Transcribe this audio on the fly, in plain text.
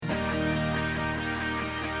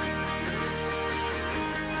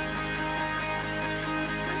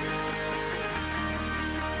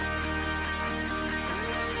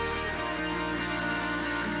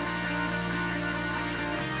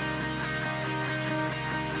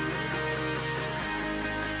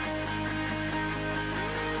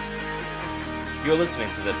You're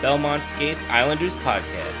listening to the Belmont Skates Islanders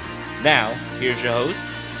podcast. Now, here's your host,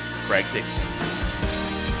 Craig Dixon.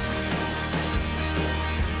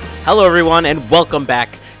 Hello, everyone, and welcome back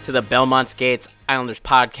to the Belmont Skates Islanders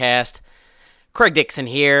podcast. Craig Dixon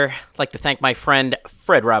here. I'd like to thank my friend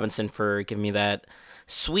Fred Robinson for giving me that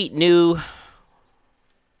sweet new,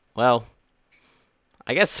 well,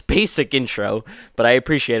 I guess basic intro, but I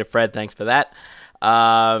appreciate it, Fred. Thanks for that.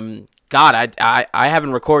 God, I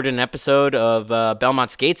haven't recorded an episode of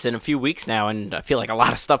Belmont Skates in a few weeks now, and I feel like a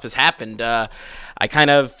lot of stuff has happened. I kind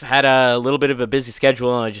of had a little bit of a busy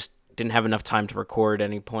schedule, and I just didn't have enough time to record at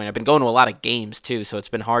any point. I've been going to a lot of games, too, so it's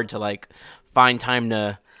been hard to, find time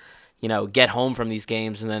to, get home from these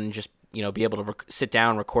games and then just, be able to sit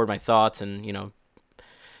down, record my thoughts, and,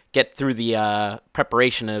 get through the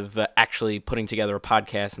preparation of actually putting together a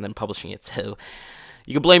podcast and then publishing it, so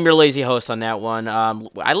you can blame your lazy host on that one.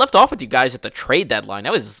 I left off with you guys at the trade deadline.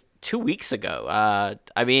 That was 2 weeks ago.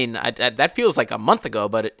 That feels like a month ago,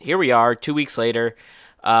 but here we are, 2 weeks later.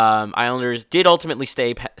 Islanders did ultimately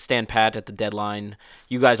stand pat at the deadline.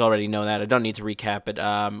 You guys already know that. I don't need to recap it.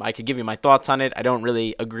 I could give you my thoughts on it. I didn't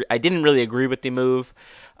really agree with the move.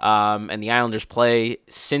 And the Islanders' play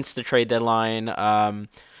since the trade deadline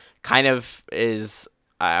kind of is,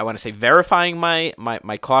 I want to say, verifying my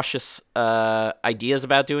cautious ideas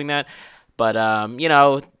about doing that. But,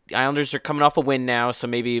 the Islanders are coming off a win now, so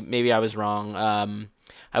maybe I was wrong.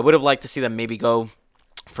 I would have liked to see them maybe go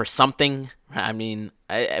for something. I mean,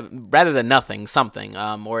 rather than nothing, something,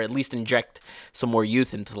 or at least inject some more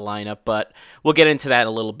youth into the lineup. But we'll get into that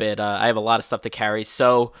a little bit. I have a lot of stuff to carry.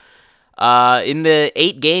 So in the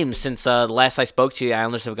 8 games since the last I spoke to you, the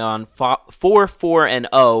Islanders have gone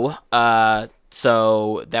 4-4-0.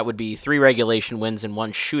 So that would be 3 regulation wins and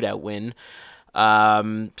 1 shootout win.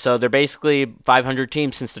 So they're basically 500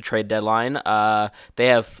 teams since the trade deadline. They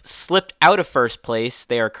have slipped out of first place.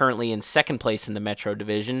 They are currently in second place in the Metro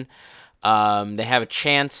Division. They have a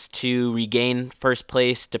chance to regain first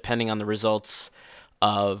place depending on the results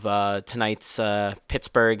of tonight's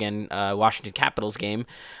Pittsburgh and Washington Capitals game.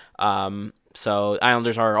 So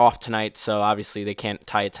Islanders are off tonight, so obviously they can't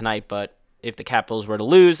tie it tonight, but if the Capitals were to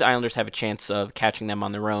lose, Islanders have a chance of catching them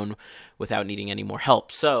on their own without needing any more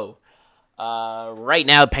help. So right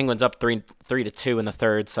now, Penguins up 3-2 in the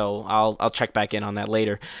third, so I'll check back in on that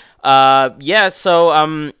later. That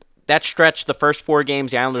stretch, the first 4 games,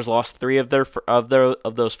 the Islanders lost 3 of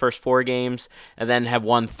those first 4 games, and then have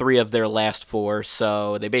won 3 of their last 4.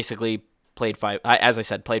 So they basically played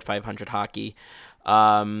 500 hockey,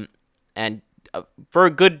 and for a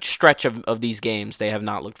good stretch of these games, they have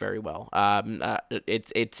not looked very well.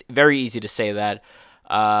 It's very easy to say that.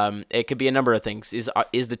 It could be a number of things. Is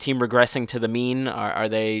the team regressing to the mean? Are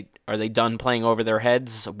they done playing over their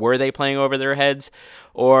heads? Were they playing over their heads?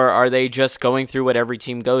 Or are they just going through what every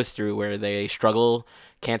team goes through, where they struggle,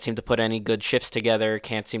 can't seem to put any good shifts together,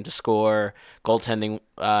 can't seem to score? Goaltending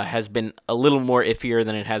has been a little more iffier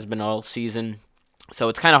than it has been all season. So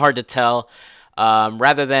it's kind of hard to tell.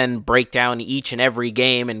 Rather than break down each and every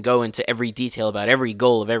game and go into every detail about every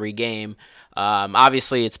goal of every game,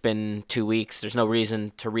 obviously it's been 2 weeks. There's no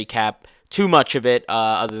reason to recap too much of it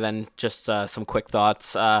other than just some quick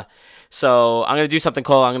thoughts. So I'm going to do something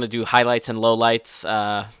cool. I'm going to do highlights and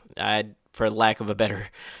lowlights, for lack of a better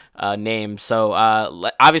name. So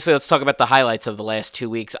obviously let's talk about the highlights of the last 2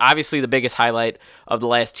 weeks. Obviously the biggest highlight of the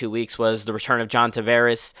last 2 weeks was the return of John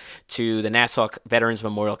Tavares to the Nassau Veterans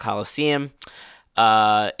Memorial Coliseum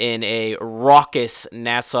in a raucous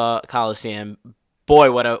Nassau Coliseum.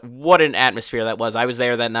 Boy, what an atmosphere that was. I was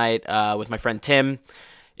there that night with my friend Tim.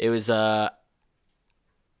 It was off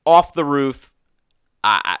the roof,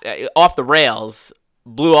 off the rails,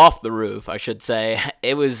 blew off the roof, I should say.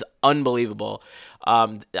 It was unbelievable.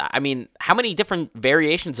 I mean, how many different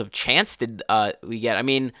variations of chants did we get? I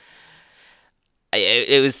mean,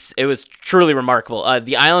 it was truly remarkable.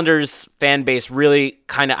 The Islanders fan base really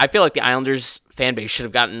I feel like the Islanders fan base should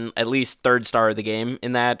have gotten at least third star of the game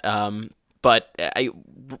in that. But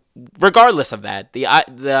regardless of that,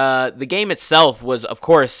 the game itself was, of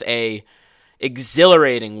course, a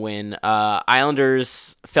exhilarating win.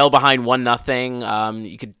 Islanders fell behind 1-0.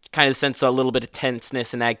 You could kind of sense a little bit of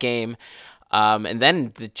tenseness in that game. And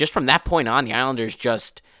then just from that point on, the Islanders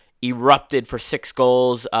just erupted for 6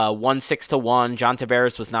 goals, won 6-1. John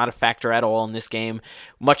Tavares was not a factor at all in this game,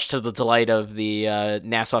 much to the delight of the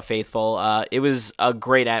Nassau faithful. It was a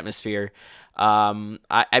great atmosphere.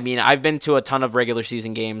 I mean, I've been to a ton of regular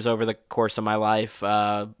season games over the course of my life,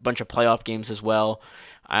 a bunch of playoff games as well.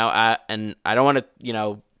 I don't want to,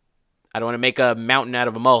 I don't want to make a mountain out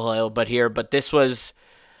of a molehill, but this was,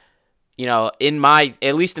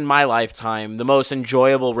 at least in my lifetime, the most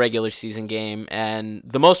enjoyable regular season game and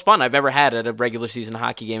the most fun I've ever had at a regular season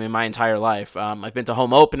hockey game in my entire life. I've been to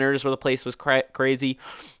home openers where the place was crazy.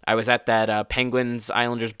 I was at that Penguins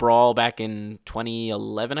Islanders brawl back in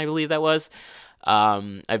 2011, I believe that was.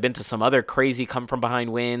 I've been to some other crazy come from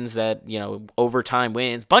behind wins that, overtime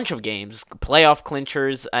wins, bunch of games, playoff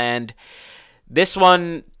clinchers, and this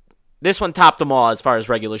one topped them all as far as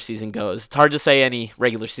regular season goes. It's hard to say any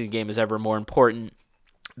regular season game is ever more important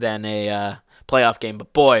than a playoff game,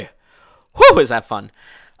 but boy, whew, is that fun.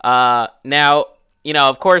 Now,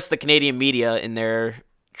 of course, the Canadian media, in their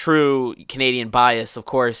true Canadian bias, of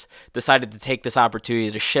course, decided to take this opportunity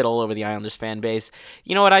to shit all over the Islanders fan base.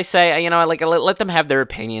 You know what I say? Let them have their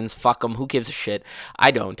opinions. Fuck them. Who gives a shit? I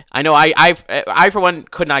don't. I know I for one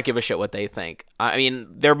could not give a shit what they think. I mean,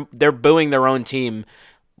 they're booing their own team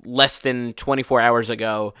less than 24 hours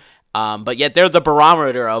ago, but yet they're the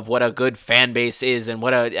barometer of what a good fan base is, and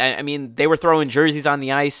they were throwing jerseys on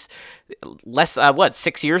the ice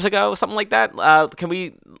 6 years ago, something like that.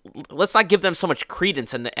 Let's not give them so much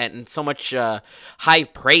credence and so much high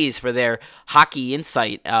praise for their hockey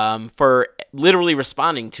insight, for literally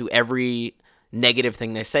responding to every negative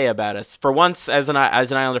thing they say about us. For once, as an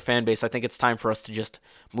Islander fan base, I think it's time for us to just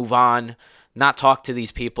move on, not talk to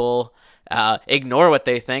these people. Ignore what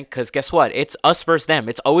they think, because guess what? It's us versus them.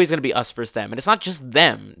 It's always going to be us versus them. And it's not just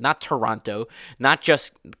them, not Toronto, not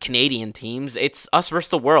just Canadian teams. It's us versus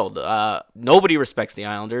the world. Nobody respects the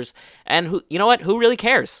Islanders. And who really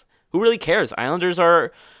cares? Who really cares? Islanders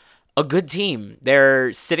are a good team.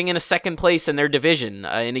 They're sitting in a second place in their division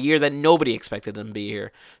in a year that nobody expected them to be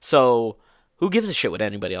here. So who gives a shit what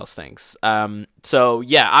anybody else thinks? So,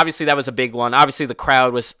 yeah, obviously that was a big one. Obviously the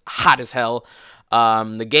crowd was hot as hell.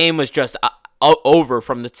 The game was just over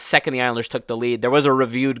from the second the Islanders took the lead. There was a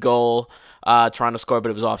reviewed goal Toronto scored, but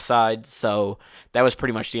it was offside. So that was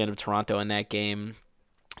pretty much the end of Toronto in that game.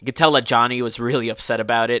 You could tell that Johnny was really upset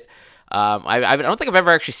about it. I don't think I've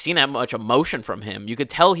ever actually seen that much emotion from him. You could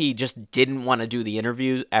tell he just didn't want to do the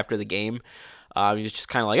interview after the game. He was just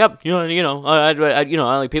kind of like, people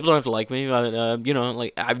don't have to like me.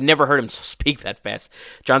 I've never heard him speak that fast.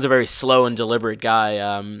 John's a very slow and deliberate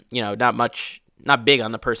guy. Not big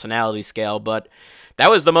on the personality scale, but that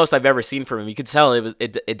was the most I've ever seen from him. You could tell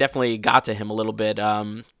it definitely got to him a little bit.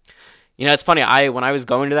 It's funny. When I was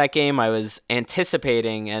going to that game, I was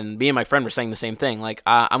anticipating, and me and my friend were saying the same thing. Like,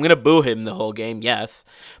 I'm gonna boo him the whole game, yes,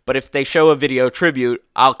 but if they show a video tribute,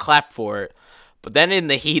 I'll clap for it. But then in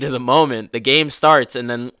the heat of the moment, the game starts, and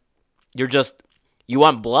then you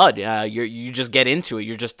want blood. You just get into it.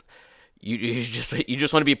 You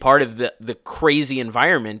just want to be part of the crazy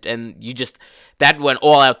environment, and that went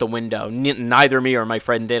all out the window. Neither me or my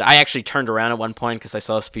friend did. I actually turned around at one point because I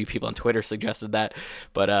saw a few people on Twitter suggested that,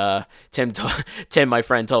 but Tim, my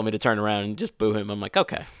friend, told me to turn around and just boo him. I'm like,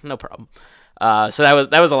 okay, no problem. So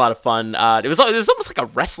that was a lot of fun. It was almost like a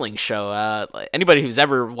wrestling show. Anybody who's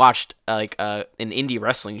ever watched an indie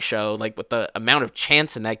wrestling show, like with the amount of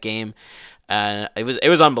chants in that game, it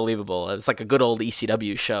was unbelievable. It was like a good old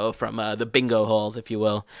ECW show from the bingo halls, if you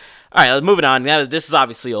will. All right, moving on. Now, this is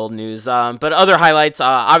obviously old news, but other highlights.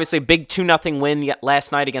 Obviously, big 2-0 win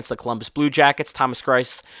last night against the Columbus Blue Jackets. Thomas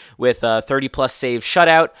Greiss with a 30-plus save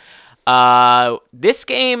shutout. This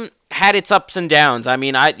game had its ups and downs. I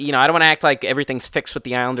mean, I don't want to act like everything's fixed with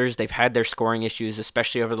the Islanders. They've had their scoring issues,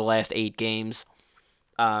 especially over the last 8 games.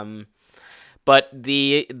 But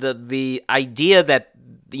the idea that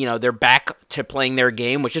they're back to playing their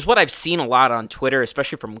game, which is what I've seen a lot on Twitter,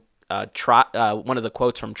 especially from Trot. One of the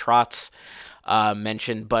quotes from Trotz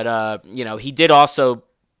mentioned, but he did also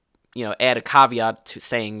add a caveat to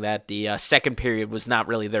saying that the second period was not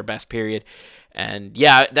really their best period. And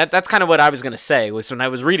yeah, that's kind of what I was gonna say. Was when I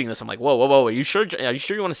was reading this, I'm like, whoa, are you sure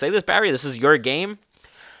you want to say this, Barry? This is your game.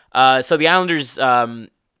 So the Islanders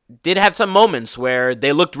did have some moments where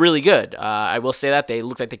they looked really good. I will say that they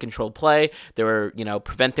looked like they controlled play. They were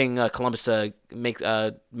preventing Columbus to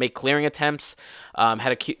make clearing attempts.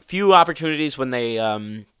 Had a few opportunities when they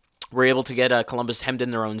were able to get Columbus hemmed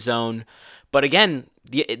in their own zone. But again,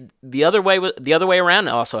 the other way around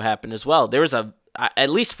also happened as well. There was at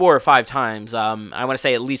least 4 or 5 times, I want to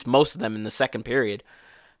say at least most of them in the second period,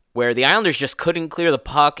 where the Islanders just couldn't clear the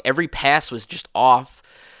puck. Every pass was just off.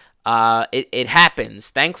 It happens.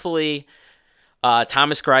 Thankfully,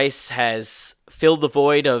 Thomas Greiss has filled the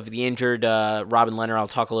void of the injured Robin Lehner. I'll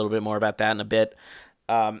talk a little bit more about that in a bit.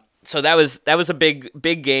 So that was a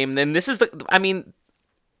big game. Then this is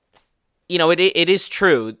it is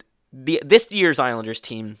true. This year's Islanders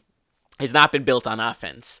team has not been built on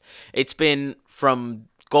offense. It's been from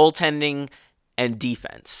goaltending and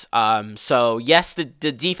defense. So yes, the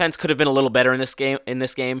defense could have been a little better in this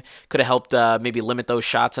game. Could have helped maybe limit those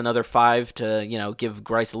shots another 5 to give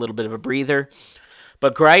Grice a little bit of a breather.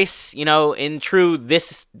 But Grice, in true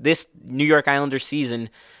this New York Islanders season,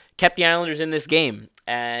 kept the Islanders in this game,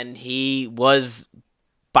 and he was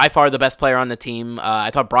by far the best player on the team. I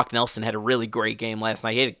thought Brock Nelson had a really great game last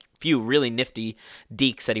night. He had a few really nifty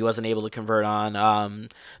dekes that he wasn't able to convert on.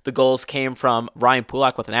 The goals came from Ryan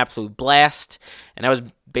Pulock with an absolute blast, and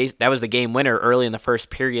that was the game winner early in the first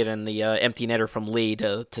period, and the empty netter from Lee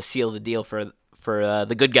to seal the deal for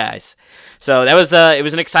the good guys. So that was it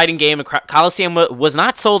was an exciting game. The Coliseum was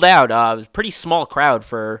not sold out. It was a pretty small crowd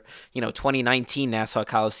for 2019 Nassau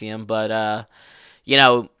Coliseum, but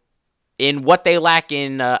in what they lack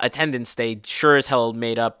in attendance, they sure as hell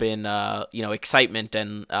made up in excitement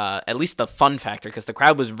and at least the fun factor, because the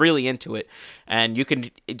crowd was really into it, and you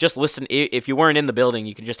can just listen. If you weren't in the building,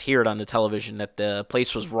 you can just hear it on the television that the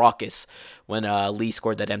place was raucous when Lee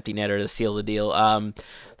scored that empty netter to seal the deal.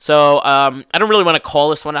 So I don't really want to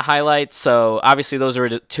call this one a highlight. So obviously those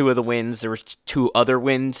are two of the wins. There were 2 other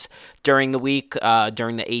wins during the week,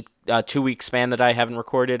 during the 2-week span that I haven't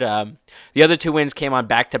recorded. The other 2 wins came on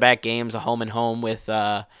back-to-back games, a home and home with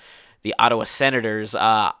the Ottawa Senators.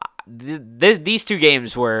 These 2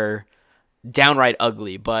 games were downright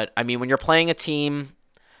ugly, but I mean, when you're playing a team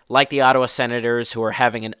like the Ottawa Senators, who are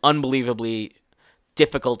having an unbelievably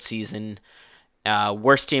difficult season,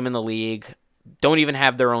 worst team in the league, don't even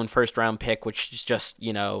have their own first-round pick, which is just,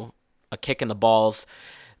 a kick in the balls.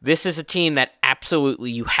 This is a team that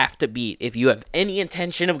absolutely you have to beat. If you have any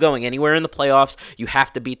intention of going anywhere in the playoffs, you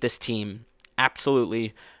have to beat this team.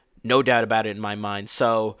 Absolutely. No doubt about it in my mind.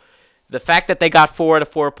 So the fact that they got 4 out of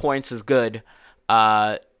 4 points is good.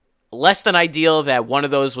 Less than ideal that one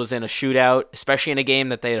of those was in a shootout, especially in a game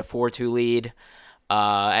that they had a 4-2 lead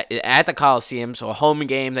at the Coliseum. So a home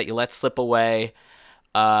game that you let slip away.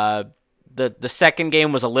 The second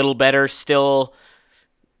game was a little better.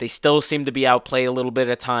 They still seem to be outplayed a little bit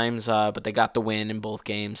at times, but they got the win in both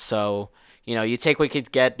games. So, you take what you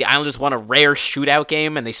could get. The Islanders won a rare shootout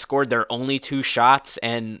game, and they scored their only 2 shots,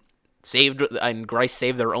 and Grice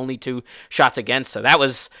saved their only 2 shots against. So that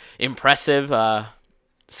was impressive.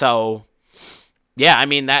 So, yeah, I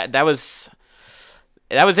mean, that was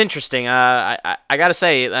interesting. I got to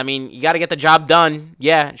say, I mean, you got to get the job done.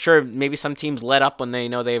 Yeah, sure, maybe some teams let up when they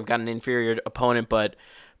know they've got an inferior opponent, but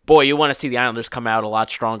boy, you want to see the Islanders come out a lot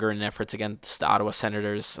stronger in efforts against the Ottawa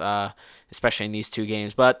Senators, especially in these 2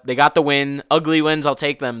 games. But they got the win. Ugly wins, I'll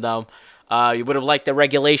take them, though. You would have liked the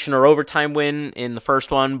regulation or overtime win in the first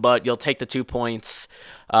one, but you'll take the 2 points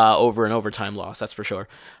over an overtime loss, that's for sure.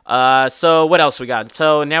 So what else we got?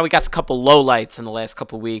 So now we got a couple lowlights in the last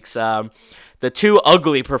couple weeks. The 2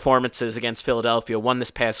 ugly performances against Philadelphia, one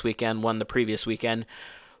this past weekend, one the previous weekend.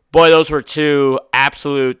 Boy, those were 2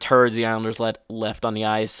 absolute turds the Islanders left on the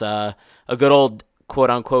ice. A good old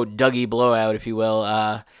quote-unquote Dougie blowout, if you will.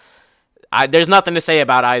 There's nothing to say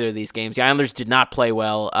about either of these games. The Islanders did not play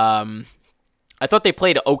well. I thought they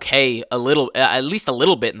played okay at least a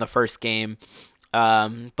little bit in the first game.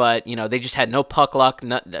 But, they just had no puck luck.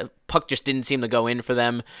 Puck just didn't seem to go in for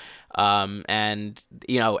them. And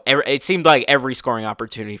it seemed like every scoring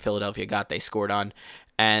opportunity Philadelphia got, they scored on.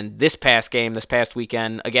 And this past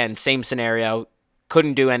weekend, again, same scenario.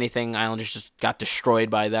 Couldn't do anything. Islanders just got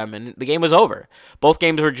destroyed by them, and the game was over. Both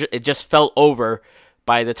games it just felt over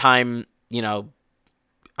by the time,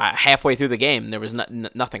 halfway through the game. There was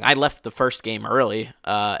nothing. I left the first game early,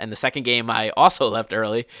 and the second game I also left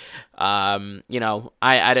early. I don't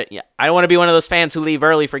want to be one of those fans who leave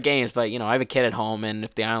early for games, but, I have a kid at home, and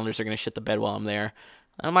if the Islanders are going to shit the bed while I'm there,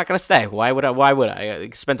 I'm not going to stay. Why would I? I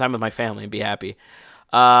spend time with my family and be happy.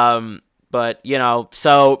 But,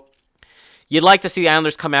 so you'd like to see the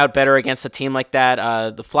Islanders come out better against a team like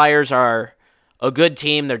that. The Flyers are a good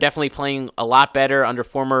team. They're definitely playing a lot better under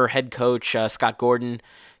former head coach Scott Gordon.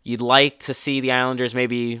 You'd like to see the Islanders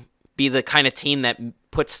maybe be the kind of team that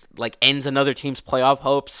ends another team's playoff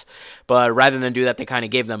hopes, but rather than do that, they kind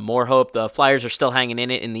of gave them more hope. The Flyers are still hanging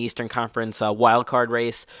in it in the Eastern Conference wild card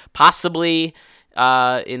race, possibly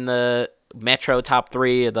in the Metro top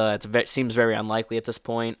 3. It seems very unlikely at this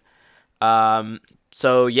point.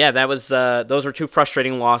 So yeah, that was those were 2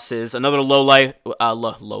 frustrating losses. Another low light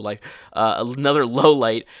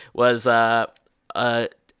was a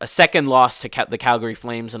second loss to the Calgary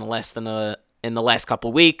Flames in the last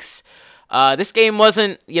couple weeks. This game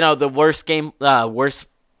wasn't the worst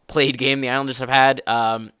played game the Islanders have had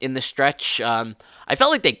in the stretch. I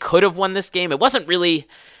felt like they could have won this game. It wasn't really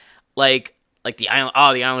like like the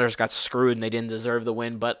Islanders got screwed and they didn't deserve the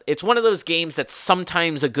win. But it's one of those games that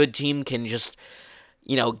sometimes a good team can just,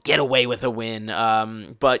 get away with a win.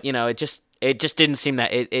 But it just didn't seem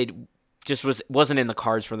that it just wasn't in the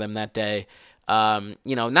cards for them that day.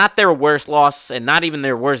 Not their worst loss and not even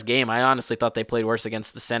their worst game. I honestly thought they played worse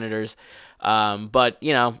against the Senators. But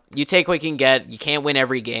you take what you can get. You can't win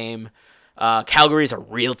every game. Calgary's a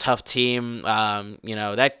real tough team.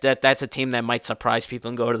 That's a team that might surprise people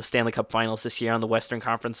and go to the Stanley Cup Finals this year on the Western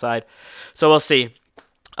Conference side. So we'll see.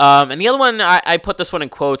 And the other one, I put this one in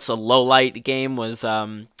quotes, a low light game was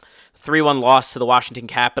 3-1 loss to the Washington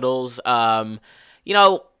Capitals.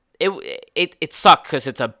 It sucked because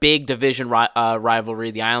it's a big division rivalry.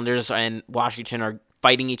 The Islanders and Washington are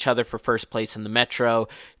fighting each other for first place in the Metro. It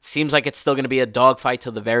seems like it's still going to be a dogfight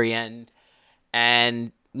till the very end.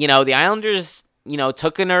 And, the Islanders,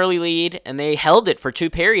 took an early lead and they held it for 2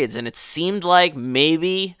 periods. And it seemed like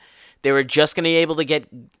maybe they were just going to be able to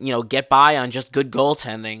get by on just good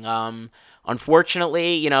goaltending.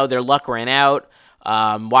 Unfortunately, their luck ran out.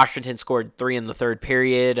 Washington scored 3 in the third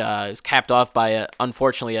period. It was capped off by,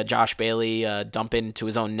 unfortunately, a Josh Bailey dump into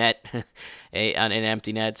his own net, an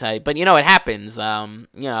empty net. But, it happens.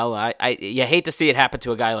 You hate to see it happen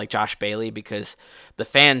to a guy like Josh Bailey because the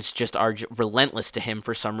fans just are relentless to him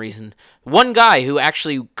for some reason. One guy who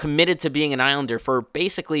actually committed to being an Islander for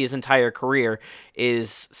basically his entire career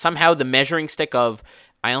is somehow the measuring stick of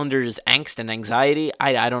Islanders' angst and anxiety.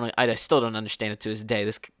 I still don't understand it to this day.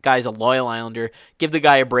 This guy's a loyal Islander. Give the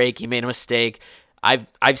guy a break. He made a mistake. I've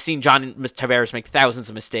seen John Tavares make thousands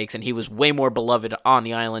of mistakes, and he was way more beloved on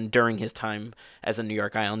the island during his time as a New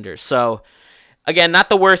York Islander. So, again, not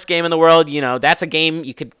the worst game in the world. That's a game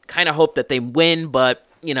you could kind of hope that they win, but,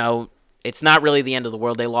 it's not really the end of the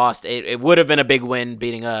world. They lost. It would have been a big win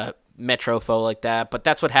beating a Metro foe like that, but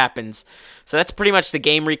that's what happens. So that's pretty much the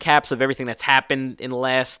game recaps of everything that's happened in the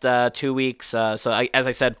last 2 weeks. As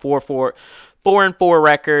I said, 4-4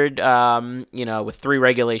 record, with 3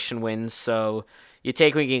 regulation wins. So you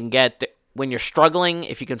take what you can get. When you're struggling,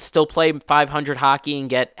 if you can still play 500 hockey and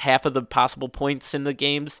get half of the possible points in the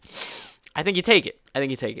games, I think you take it.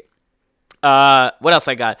 What else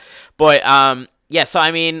I got? Boy, so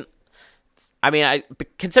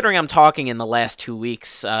considering I'm talking in the last 2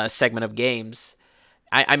 weeks segment of games,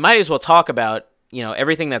 I might as well talk about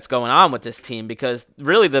everything that's going on with this team because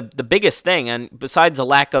really the biggest thing, and besides a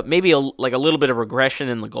lack of maybe a little bit of regression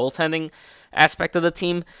in the goaltending aspect of the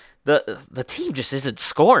team, the team just isn't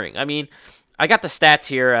scoring. I mean, I got the stats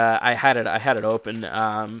here. I had it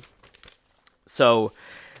open. So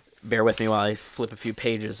bear with me while I flip a few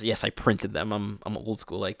pages. Yes, I printed them. I'm old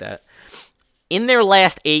school like that. In their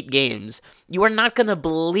last 8 games, you are not going to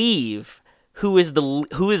believe who is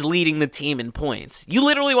leading the team in points. You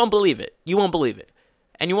literally won't believe it. You won't believe it.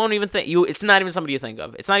 And you won't even think it's not even somebody you think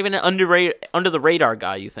of. It's not even an under the radar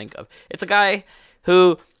guy you think of. It's a guy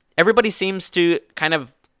who everybody seems to kind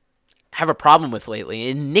of have a problem with lately.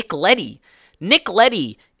 And Nick Leddy. Nick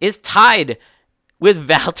Leddy is tied with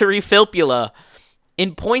Valtteri Filppula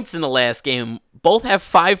in points in the last game. Both have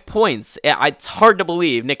 5 points. It's hard to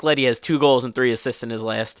believe. Nick Leddy has 2 goals and 3 assists in his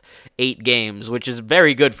last 8 games, which is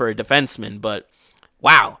very good for a defenseman. But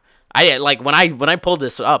wow, when I pulled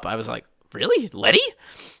this up, I was like, really, Leddy?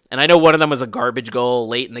 And I know one of them was a garbage goal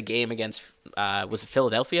late in the game against was it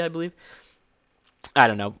Philadelphia, I believe. I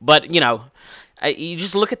don't know, but you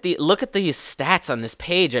just look at these stats on this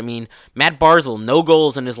page. I mean, Matt Barzal, no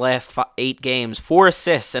goals in his last 8 games, 4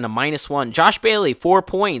 assists and a -1. Josh Bailey, 4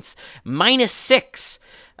 points, -6.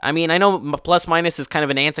 I mean, I know plus minus is kind of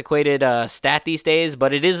an antiquated stat these days,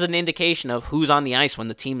 but it is an indication of who's on the ice when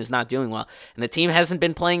the team is not doing well. And the team hasn't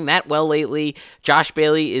been playing that well lately. Josh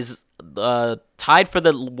Bailey is tied for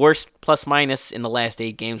the worst plus minus in the last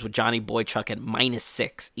 8 games with Johnny Boychuk at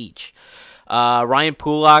 -6 each. Ryan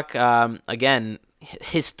Pulock, again,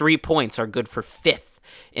 his 3 points are good for 5th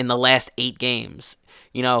in the last 8 games.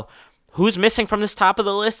 Who's missing from this top of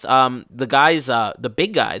the list? The guys, the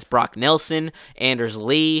big guys, Brock Nelson, Anders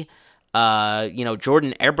Lee,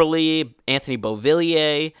 Jordan Eberle, Anthony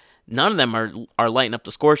Beauvillier. None of them are lighting up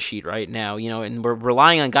the score sheet right now, and we're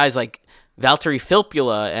relying on guys like Valtteri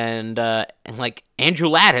Filppula and like Andrew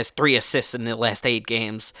Ladd has 3 assists in the last 8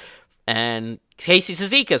 games. And Casey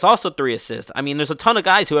Cizikas also 3 assists. I mean, there's a ton of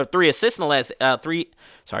guys who have 3 assists in the last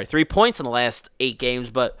 3 points in the last 8 games,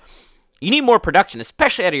 but you need more production,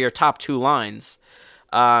 especially out of your top 2 lines.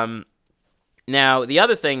 Now, the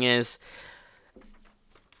other thing is,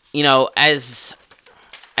 as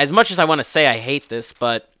much as I want to say I hate this,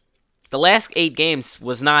 but the last 8 games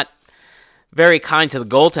was not very kind to the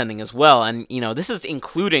goaltending as well. And, this is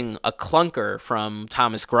including a clunker from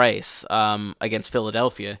Thomas Greiss against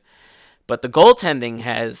Philadelphia. But the goaltending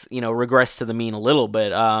has, regressed to the mean a little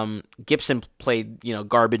bit. Gibson played,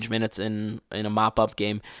 garbage minutes in a mop-up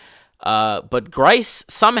game. But Greiss,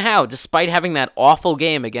 somehow, despite having that awful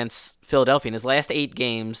game against Philadelphia, in his last 8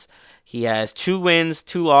 games, he has 2 wins,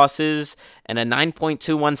 2 losses, and a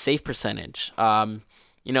 9.21 save percentage. And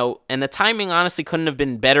the timing honestly couldn't have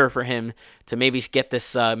been better for him to maybe get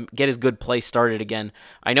his good play started again.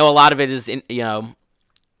 I know a lot of it is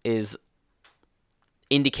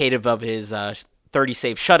indicative of his 30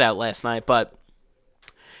 save shutout last night, but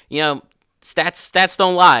stats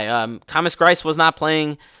don't lie. Thomas Greiss was not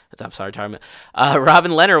playing. I'm sorry,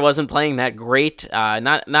 Robin Lehner wasn't playing that great.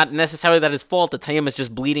 Not necessarily that his fault. The team is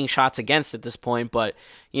just bleeding shots against at this point. But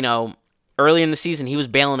early in the season, he was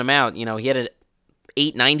bailing him out. He had an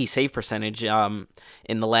 890 save percentage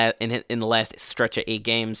in the last stretch of 8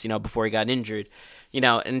 games. Before he got injured.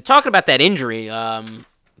 And talking about that injury,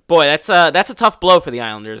 boy, that's a tough blow for the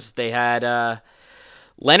Islanders. They had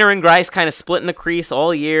Lehner and Greiss kind of split in the crease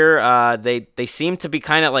all year. They seem to be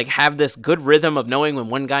kind of like have this good rhythm of knowing when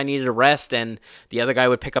one guy needed a rest and the other guy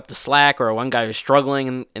would pick up the slack, or one guy was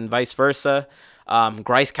struggling and vice versa.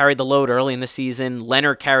 Greiss carried the load early in the season.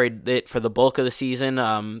 Lehner carried it for the bulk of the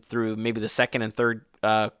season through maybe the second and third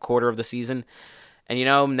quarter of the season. And,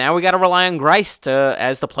 now we got to rely on Greiss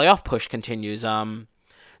as the playoff push continues.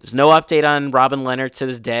 There's no update on Robin Lehner to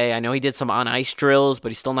this day. I know he did some on-ice drills,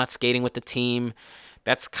 but he's still not skating with the team.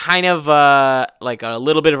 That's kind of like a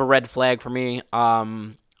little bit of a red flag for me.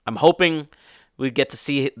 I'm hoping we get to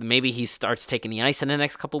see maybe he starts taking the ice in the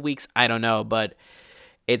next couple weeks. I don't know, but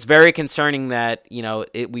it's very concerning that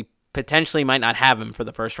we potentially might not have him for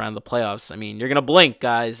the first round of the playoffs. I mean, you're gonna blink,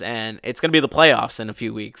 guys, and it's gonna be the playoffs in a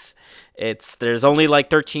few weeks. There's only like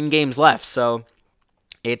 13 games left, so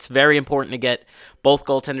it's very important to get both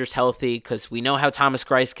goaltenders healthy because we know how Thomas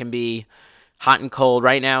Greiss can be hot and cold.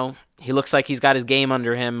 Right now, he looks like he's got his game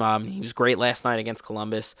under him. He was great last night against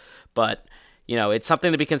Columbus, but it's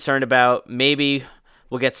something to be concerned about. Maybe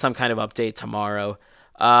we'll get some kind of update tomorrow.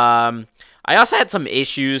 I also had some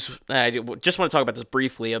issues. I just want to talk about this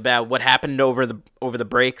briefly about what happened over the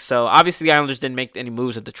break. So obviously the Islanders didn't make any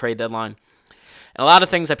moves at the trade deadline. And a lot of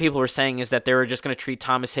things that people were saying is that they were just going to treat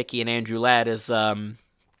Thomas Hickey and Andrew Ladd as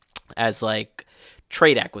like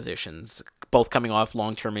trade acquisitions, both coming off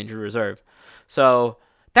long-term injury reserve. So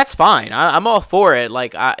that's fine. I'm all for it.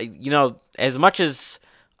 Like as much as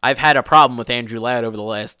I've had a problem with Andrew Ladd over the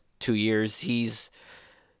last 2 years, he's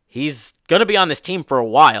going to be on this team for a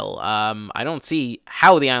while. I don't see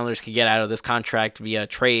how the Islanders could get out of this contract via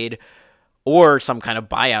trade or some kind of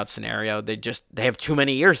buyout scenario. They have too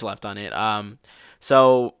many years left on it.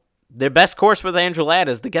 So their best course with Andrew Ladd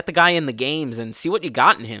is to get the guy in the games and see what you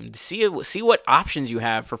got in him. See what options you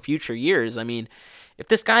have for future years. I mean, if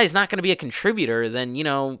this guy is not going to be a contributor, then you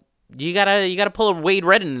gotta pull a Wade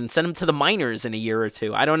Redden and send him to the minors in a year or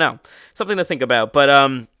two. I don't know, something to think about. But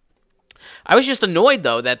I was just annoyed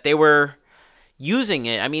though that they were using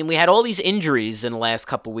it. I mean, we had all these injuries in the last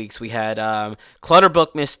couple weeks. We had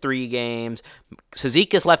Clutterbuck missed 3 games.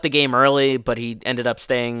 Cizikas left the game early, but he ended up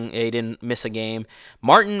staying. He didn't miss a game.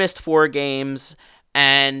 Martin missed 4 games,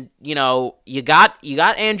 and you got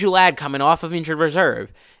Andrew Ladd coming off of injured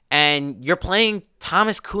reserve, and you're playing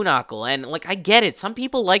Thomas Kuhnhackl, and like I get it. Some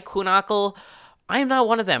people like Kuhnhackl. I am not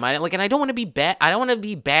one of them. And I don't want to be I don't want to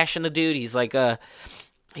be bashing the dude. He's like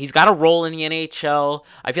he's got a role in the NHL.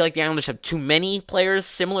 I feel like the Islanders have too many players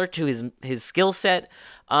similar to his skill set.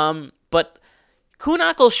 But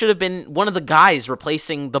Kuhnhackl should have been one of the guys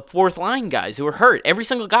replacing the fourth line guys who were hurt. Every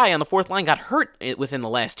single guy on the fourth line got hurt within the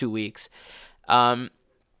last 2 weeks. Why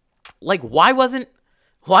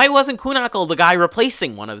wasn't Kuhnhackl the guy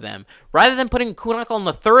replacing one of them? Rather than putting Kuhnhackl on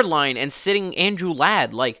the third line and sitting Andrew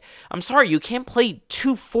Ladd, I'm sorry, you can't play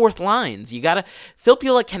 2 fourth lines. Phil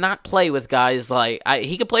Pula cannot play with guys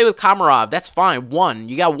he can play with Komarov, that's fine,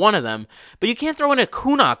 you got one of them, but you can't throw in a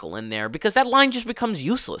Kuhnhackl in there because that line just becomes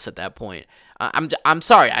useless at that point. I'm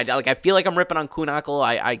sorry, I feel like I'm ripping on Kuhnhackl.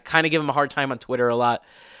 I kind of give him a hard time on Twitter a lot.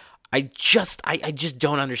 I just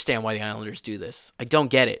don't understand why the Islanders do this. I don't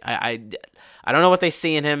get it. I don't know what they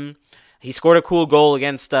see in him. He scored a cool goal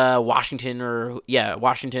against Washington,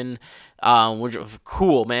 which was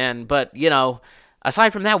cool, man. But,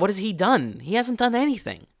 aside from that, what has he done? He hasn't done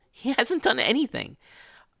anything.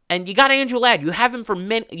 And you got Andrew Ladd. You have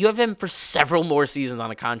him for several more seasons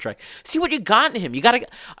on a contract. See what you got in him.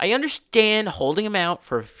 I understand holding him out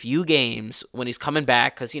for a few games when he's coming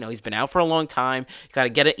back because, he's been out for a long time. You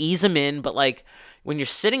got to ease him in. But, when you're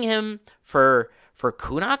sitting him for For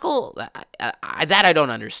Kuhnhackl, that I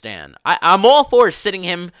don't understand. I'm all for sitting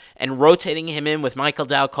him and rotating him in with Michael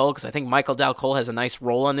Dal Colle because I think Michael Dal Colle has a nice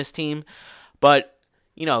role on this team. But,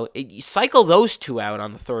 you cycle those two out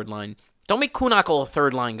on the third line. Don't make Kuhnhackl a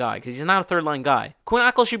third-line guy because he's not a third-line guy.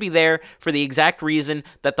 Kuhnhackl should be there for the exact reason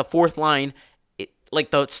that the fourth line,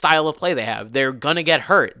 like the style of play they have, they're gonna get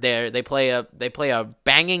hurt. They play a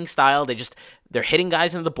banging style. They're hitting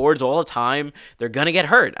guys into the boards all the time. They're gonna get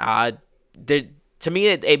hurt. To me,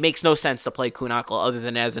 it makes no sense to play Kuhnhackl other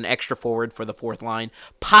than as an extra forward for the fourth line,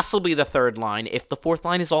 possibly the third line if the fourth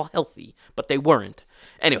line is all healthy, but they weren't.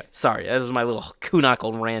 Anyway, sorry, that was my little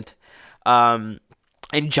Kuhnhackl rant.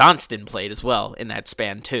 And Johnston played as well in that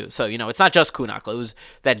span too. So, it's not just Kuhnhackl. It was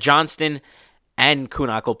that Johnston and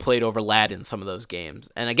Kuhnhackl played over Ladd in some of those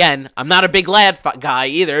games. And again, I'm not a big Ladd guy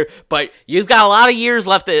either, but you've got a lot of years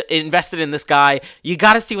left invested in this guy. You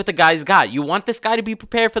got to see what the guy's got. You want this guy to be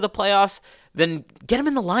prepared for the playoffs, then get him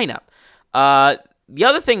in the lineup. The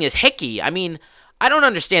other thing is Hickey. I mean, I don't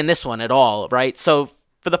understand this one at all, right? So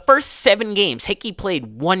for the first 7 games, Hickey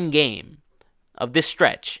played 1 game of this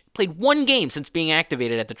stretch. Played 1 game since being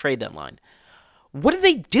activated at the trade deadline. What are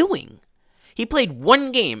they doing? He played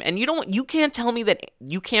 1 game, and you can't tell me that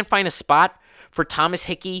you can't find a spot for Thomas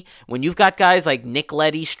Hickey when you've got guys like Nick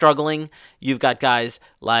Leddy struggling. You've got guys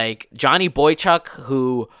like Johnny Boychuk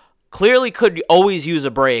who clearly could always use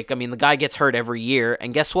a break. I mean, the guy gets hurt every year,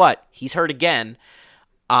 and guess what? He's hurt again.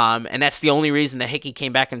 And that's the only reason that Hickey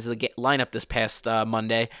came back into the lineup this past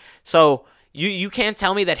Monday. So you can't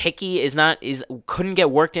tell me that Hickey couldn't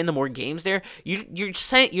get worked into more games there. You're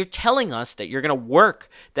telling us that you're gonna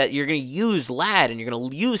that you're gonna use Ladd and you're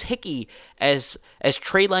gonna use Hickey as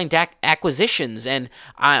trade line acquisitions, and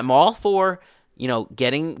I'm all for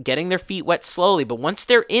getting their feet wet slowly. But once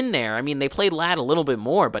they're in there, I mean, they played Ladd a little bit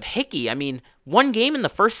more, but Hickey, I mean, 1 game in the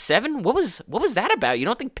first 7. What was that about? You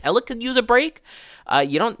don't think Pelech could use a break?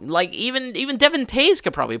 You don't like even Devin Toews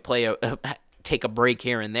could probably take a break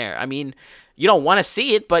here and there. I mean, you don't want to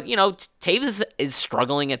see it, but Toews is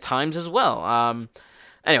struggling at times as well.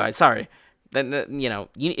 Anyway, sorry. Then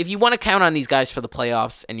if you want to count on these guys for the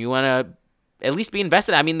playoffs and you want to at least be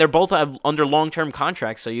invested, I mean, they're both under long-term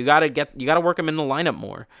contracts, so you gotta work them in the lineup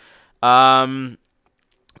more. I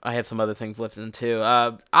have some other things left in too.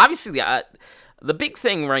 Obviously, the big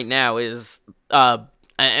thing right now is, I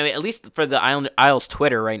mean, at least for the Isles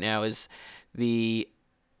Twitter right now, is the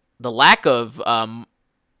lack of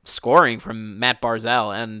scoring from Matt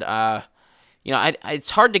Barzal, and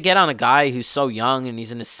it's hard to get on a guy who's so young and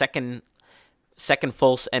he's in his second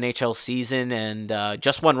full NHL season and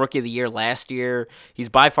just won Rookie of the Year last year. He's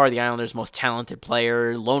by far the Islanders' most talented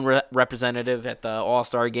player, lone representative at the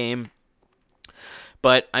All-Star game.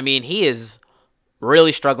 But, I mean, he is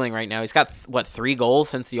really struggling right now. He's got, 3 goals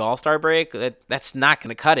since the All-Star break? That's not going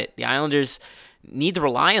to cut it. The Islanders need to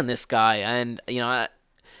rely on this guy. And,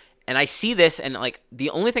 and I see this, and, the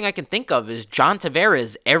only thing I can think of is John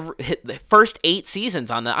Tavares the first 8 seasons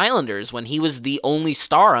on the Islanders when he was the only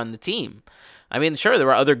star on the team. I mean, sure, there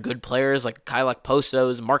were other good players like Kyle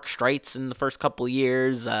Okposos, Mark Streitz in the first couple of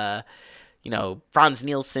years, Franz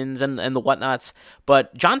Nielsen's and the whatnots.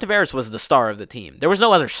 But John Tavares was the star of the team. There was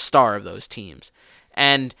no other star of those teams.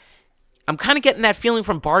 And I'm kind of getting that feeling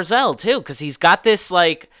from Barzal, too, because he's got this,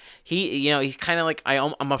 he's kind of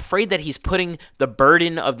I'm afraid that he's putting the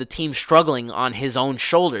burden of the team struggling on his own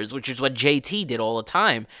shoulders, which is what JT did all the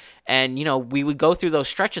time. And, we would go through those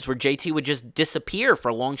stretches where JT would just disappear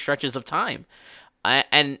for long stretches of time.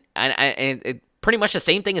 And pretty much the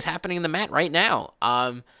same thing is happening in the Met right now.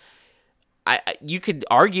 You could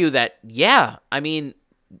argue that, yeah, I mean,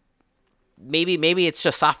 maybe it's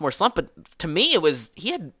just sophomore slump, but to me it was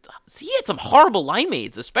he had some horrible line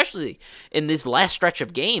mates, especially in this last stretch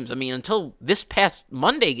of games. I mean, until this past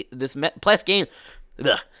Monday, this past game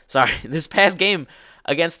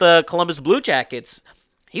against the Columbus Blue Jackets,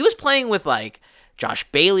 he was playing with Josh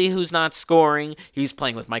Bailey, who's not scoring. He's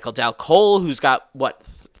playing with Michael Dal Colle, who's got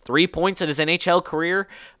 3 points in his NHL career.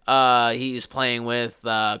 He's playing with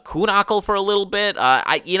Kuhnhackl for a little bit.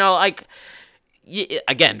 Again,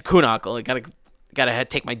 Kuhnhackl. Gotta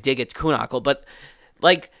take my dig at Kuhnhackl, but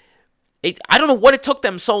I don't know what it took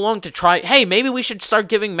them so long to try. Hey, maybe we should start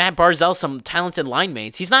giving Matt Barzal some talented line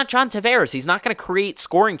mates. He's not John Tavares. He's not going to create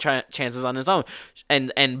scoring chances on his own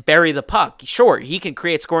and bury the puck. Sure, he can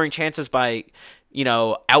create scoring chances by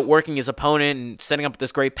outworking his opponent and setting up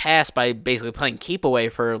this great pass by basically playing keep away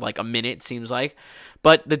for a minute, it seems like.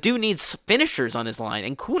 But the dude needs finishers on his line,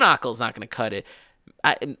 and Kuhnhackl's not going to cut it.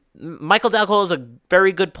 Michael Dal Colle is a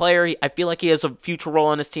very good player. I feel like he has a future role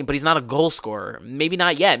on his team, but he's not a goal scorer. Maybe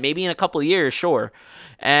not yet. Maybe in a couple of years, sure.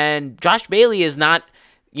 And Josh Bailey is not,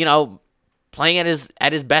 playing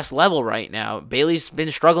at his best level right now. Bailey's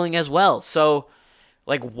been struggling as well. So,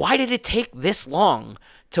 why did it take this long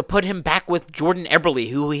to put him back with Jordan Eberle,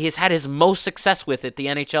 who he has had his most success with at the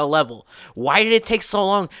NHL level? Why did it take so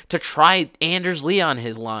long to try Anders Lee on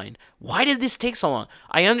his line? Why did this take so long?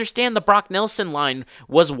 I understand the Brock Nelson line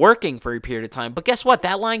was working for a period of time, but guess what?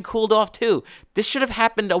 That line cooled off too. This should have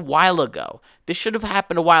happened a while ago.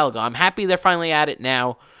 I'm happy they're finally at it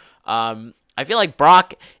now. I feel like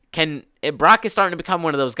Brock is starting to become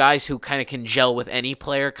one of those guys who kind of can gel with any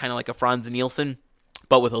player, kind of like a Franz Nielsen,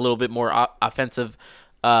 but with a little bit more offensive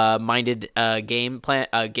minded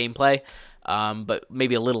gameplay, but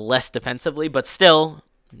maybe a little less defensively, but still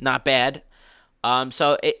not bad.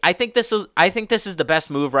 I think this is the best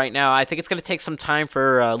move right now. I think it's going to take some time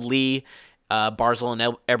for Lee, Barzal, and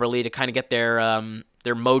Eberle to kind of get their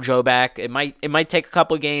mojo back. It might take a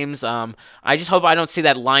couple games. I just hope I don't see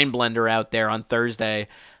that line blender out there on Thursday.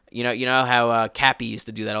 You know how Cappy used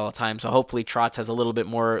to do that all the time. So hopefully Trotz has a little bit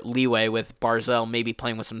more leeway with Barzal, maybe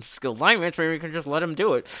playing with some skilled linemates, where we can just let him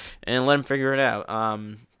do it and let him figure it out.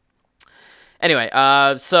 Anyway,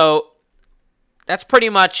 so that's pretty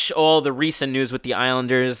much all the recent news with the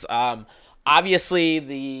Islanders.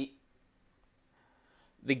 Obviously,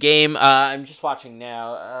 the game I'm just watching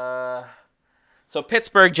now. So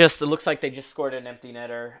Pittsburgh it looks like they just scored an empty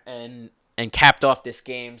netter and capped off this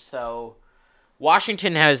game. So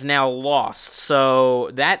Washington has now lost, so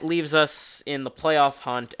that leaves us in the playoff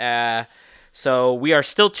hunt. So we are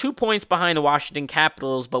still 2 points behind the Washington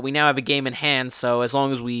Capitals, but we now have a game in hand. So as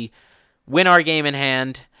long as we win our game in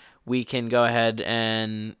hand, we can go ahead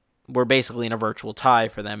and we're basically in a virtual tie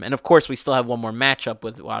for them. And of course, we still have one more matchup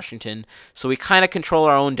with Washington, so we kind of control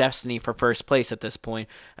our own destiny for first place at this point,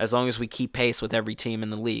 as long as we keep pace with every team in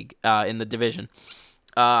the league, in the division.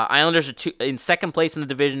 Islanders are in second place in the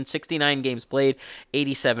division, 69 games played,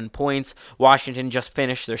 87 points. Washington just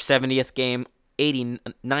finished their 70th game,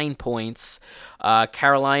 89 points. Third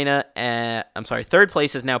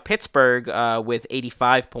place is now Pittsburgh with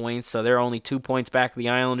 85 points, so they're only 2 points back of the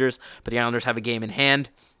Islanders, but the Islanders have a game in hand.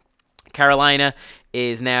 Carolina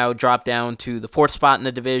is now dropped down to the fourth spot in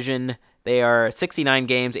the division. They are 69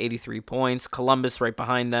 games, 83 points. Columbus right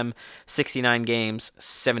behind them, 69 games,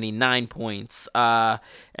 79 points.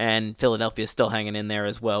 And Philadelphia is still hanging in there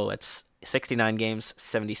as well. It's 69 games,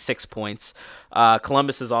 76 points.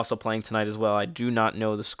 Columbus is also playing tonight as well. I do not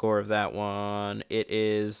know the score of that one. It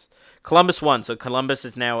is Columbus won, so Columbus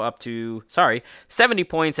is now up to 70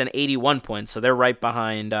 points and 81 points. So they're right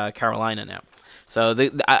behind Carolina now. So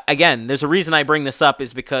again, there's a reason I bring this up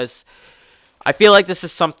is because I feel like this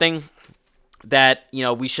is something that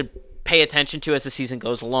we should pay attention to as the season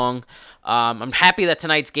goes along. I'm happy that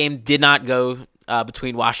tonight's game did not go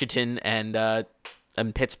between Washington and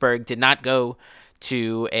Pittsburgh, did not go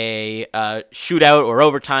to a shootout or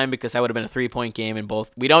overtime, because that would have been a 3-point game, and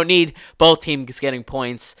we don't need both teams getting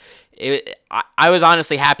points. I was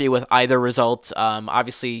honestly happy with either result.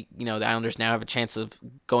 Obviously, the Islanders now have a chance of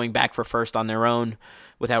going back for first on their own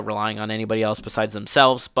without relying on anybody else besides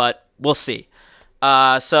themselves, but we'll see.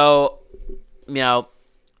 Obviously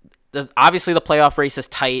the playoff race is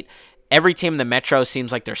tight. Every team in the Metro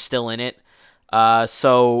seems like they're still in it.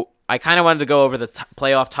 So I kind of wanted to go over the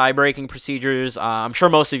playoff tie-breaking procedures. I'm sure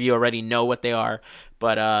most of you already know what they are,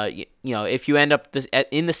 but if you end up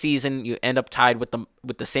in the season, you end up tied with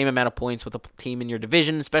the same amount of points with a team in your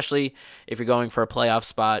division, especially if you're going for a playoff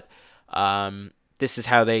spot. This is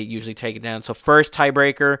how they usually take it down. So first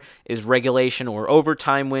tiebreaker is regulation or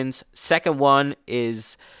overtime wins. Second one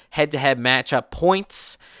is head-to-head matchup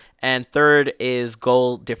points. And third is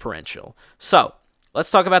goal differential. So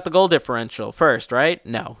let's talk about the goal differential first, right?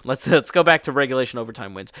 No, let's go back to regulation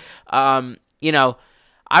overtime wins.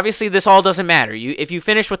 Obviously this all doesn't matter. If you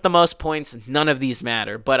finish with the most points, none of these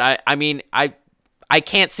matter. But I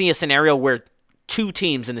can't see a scenario where two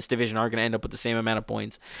teams in this division are going to end up with the same amount of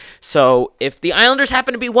points. So if the Islanders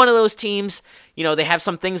happen to be one of those teams, they have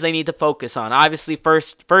some things they need to focus on. Obviously,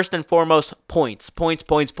 first and foremost, points.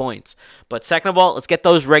 But second of all, let's get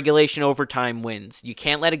those regulation overtime wins. You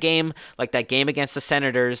can't let a game like that game against the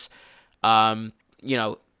Senators, you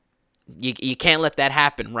can't let that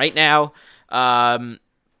happen. Right now, the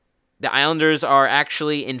Islanders are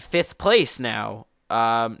actually in fifth place now.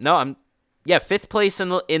 Fifth place in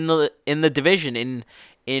the division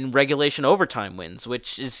in regulation overtime wins,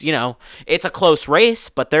 which is, it's a close race,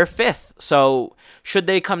 but they're fifth. So should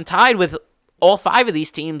they come tied with all five of these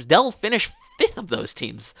teams, they'll finish fifth of those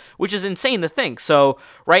teams, which is insane to think. So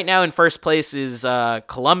right now in first place is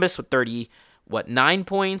Columbus with 9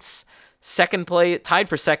 points. Second place, tied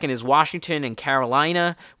for second, is Washington and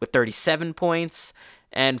Carolina with 37 points.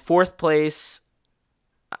 And fourth place,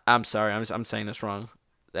 I'm sorry, I'm saying this wrong.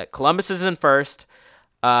 That Columbus is in first.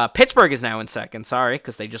 Pittsburgh is now in second, sorry,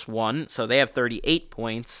 because they just won, so they have 38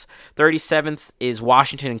 points. 37th is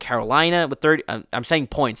Washington and Carolina with 30. I'm saying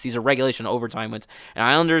points; these are regulation overtime wins. And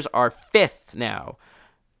Islanders are fifth now,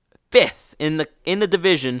 fifth in the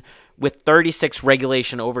division with 36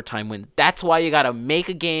 regulation overtime wins. That's why you got to make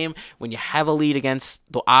a game when you have a lead against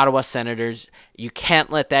the Ottawa Senators. You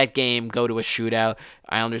can't let that game go to a shootout.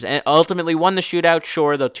 Islanders ultimately won the shootout.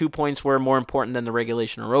 Sure, the 2 points were more important than the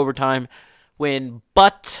regulation or overtime win,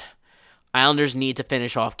 but Islanders need to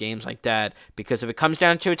finish off games like that, because if it comes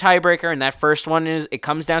down to a tiebreaker, and that first one it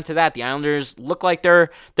comes down to that, the Islanders look like they're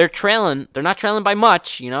trailing. They're not trailing by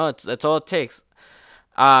much, that's all it takes.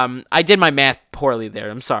 I did my math poorly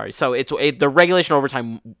there. I'm sorry. So the regulation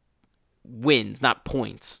overtime wins, not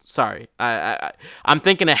points. Sorry. I'm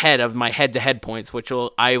thinking ahead of my head-to-head points, which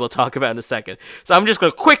I will talk about in a second. So I'm just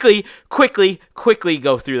going to quickly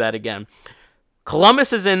go through that again.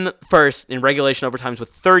 Columbus is in first in regulation overtimes with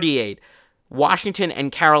 38. Washington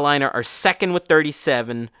and Carolina are second with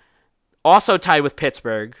 37. Also tied with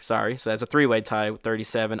Pittsburgh. Sorry. So that's a three-way tie with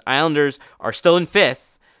 37. Islanders are still in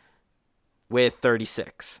fifth with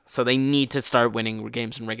 36. So they need to start winning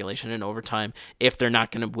games in regulation and overtime if they're not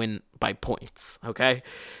going to win by points. Okay?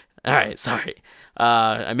 All right. Sorry.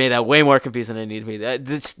 I made that way more confusing than it needed to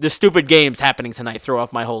be. The stupid games happening tonight throw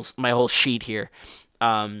off my whole sheet here.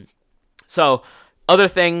 So, other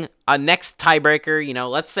thing, next tiebreaker,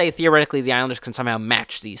 let's say theoretically the Islanders can somehow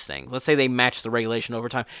match these things. Let's say they match the regulation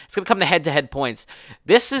overtime. It's going to come to head-to-head points.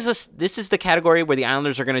 This is the category where the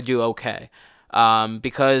Islanders are going to do okay,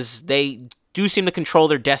 because they do seem to control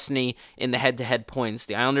their destiny in the head-to-head points.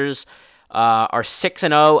 The Islanders are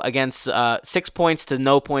 6-0 against 6 points to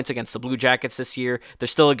no points against the Blue Jackets this year. There's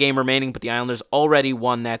still a game remaining, but the Islanders already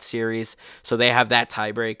won that series, so they have that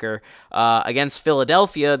tiebreaker. Against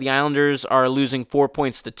Philadelphia, the Islanders are losing 4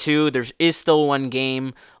 points to 2. There is still one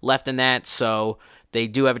game left in that, so they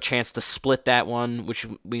do have a chance to split that one, which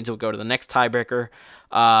means we'll go to the next tiebreaker.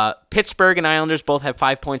 Pittsburgh and Islanders both have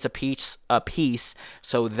 5 points apiece,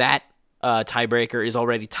 so that tiebreaker is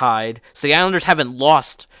already tied. So the Islanders haven't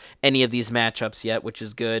lost any of these matchups yet, which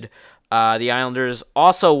is good. The Islanders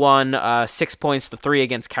also won 6 points to 3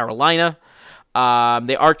 against Carolina.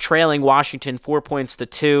 They are trailing Washington 4 points to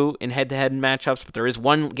 2 in head-to-head matchups, but there is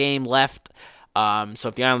one game left. So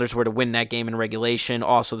if the Islanders were to win that game in regulation,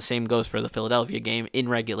 also the same goes for the Philadelphia game in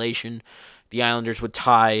regulation, the Islanders would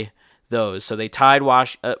tie those. So they tied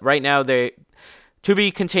right now. To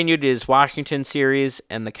be continued is Washington series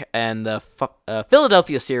and the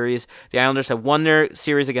Philadelphia series. The Islanders have won their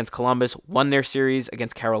series against Columbus, won their series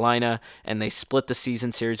against Carolina, and they split the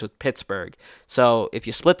season series with Pittsburgh. So if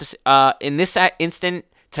you split this, in this instant,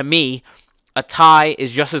 to me, a tie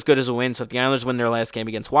is just as good as a win. So if the Islanders win their last game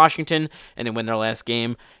against Washington and then win their last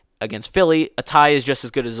game against Philly, a tie is just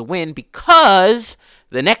as good as a win, because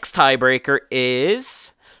the next tiebreaker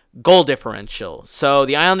is goal differential. So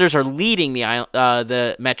the Islanders are leading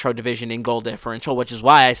the Metro Division in goal differential, which is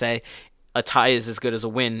why I say a tie is as good as a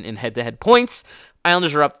win in head-to-head points.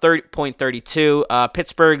 Islanders are up 30.32.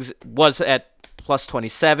 Pittsburgh's was at plus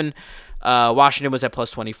 27. Washington was at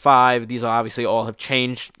plus 25. These obviously all have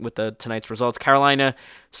changed with tonight's results. Carolina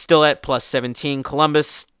still at plus 17.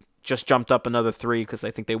 Columbus just jumped up another 3 because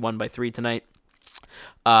I think they won by 3 tonight.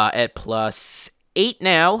 At plus 8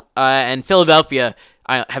 now. And Philadelphia,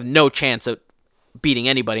 I have no chance of beating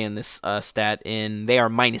anybody in this stat. They are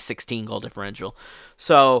minus 16 goal differential.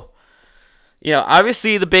 So,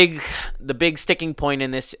 obviously the big sticking point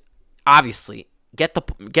in this, obviously, get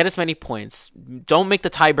as many points. Don't make the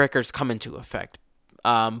tiebreakers come into effect.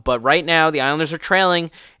 But right now the Islanders are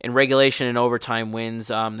trailing in regulation and overtime wins.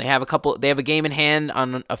 They have a game in hand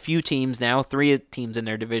on a few teams now, 3 teams in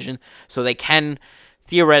their division, so they can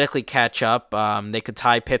theoretically catch up. They could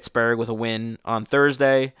tie Pittsburgh with a win on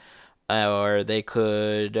Thursday, or they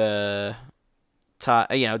could tie.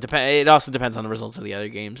 It also depends on the results of the other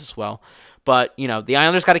games as well. But the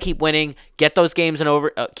Islanders got to keep winning, get those games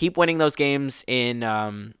keep winning those games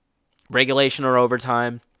in regulation or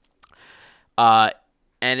overtime. And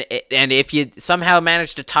if you somehow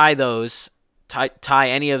manage to tie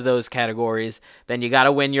any of those categories, then you got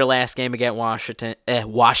to win your last game against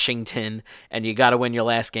Washington, and you got to win your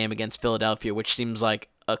last game against Philadelphia, which seems like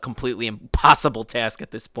a completely impossible task at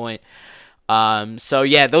this point. So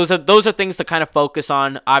yeah, those are things to kind of focus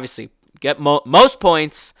on. Obviously, get most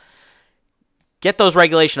points, get those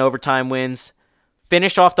regulation overtime wins,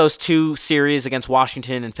 finish off those 2 series against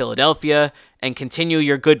Washington and Philadelphia, and continue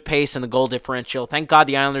your good pace in the goal differential. Thank God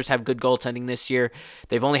the Islanders have good goaltending this year.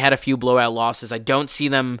 They've only had a few blowout losses. I don't see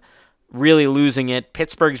them really losing it.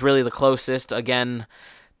 Pittsburgh's really the closest. Again,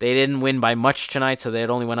 they didn't win by much tonight, so they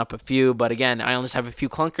only went up a few. But again, Islanders have a few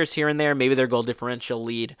clunkers here and there. Maybe their goal differential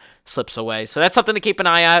lead slips away. So that's something to keep an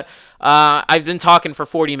eye out. I've been talking for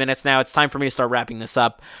 40 minutes now. It's time for me to start wrapping this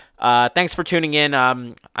up. Thanks for tuning in.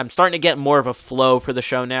 I'm starting to get more of a flow for the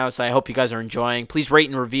show now, so I hope you guys are enjoying. Please rate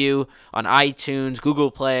and review on iTunes, Google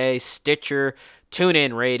Play, Stitcher,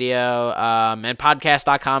 TuneIn Radio, and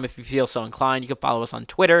podcast.com if you feel so inclined. You can follow us on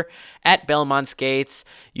Twitter at Belmont Skates.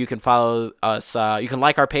 You can follow us. You can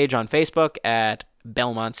like our page on Facebook at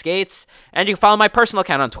Belmont Skates, and you can follow my personal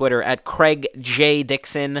account on Twitter at Craig J.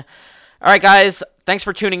 Dixon. All right, guys, thanks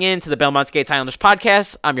for tuning in to the Belmont Skates Islanders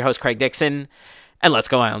podcast. I'm your host, Craig Dixon, and let's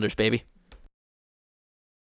go Islanders, baby.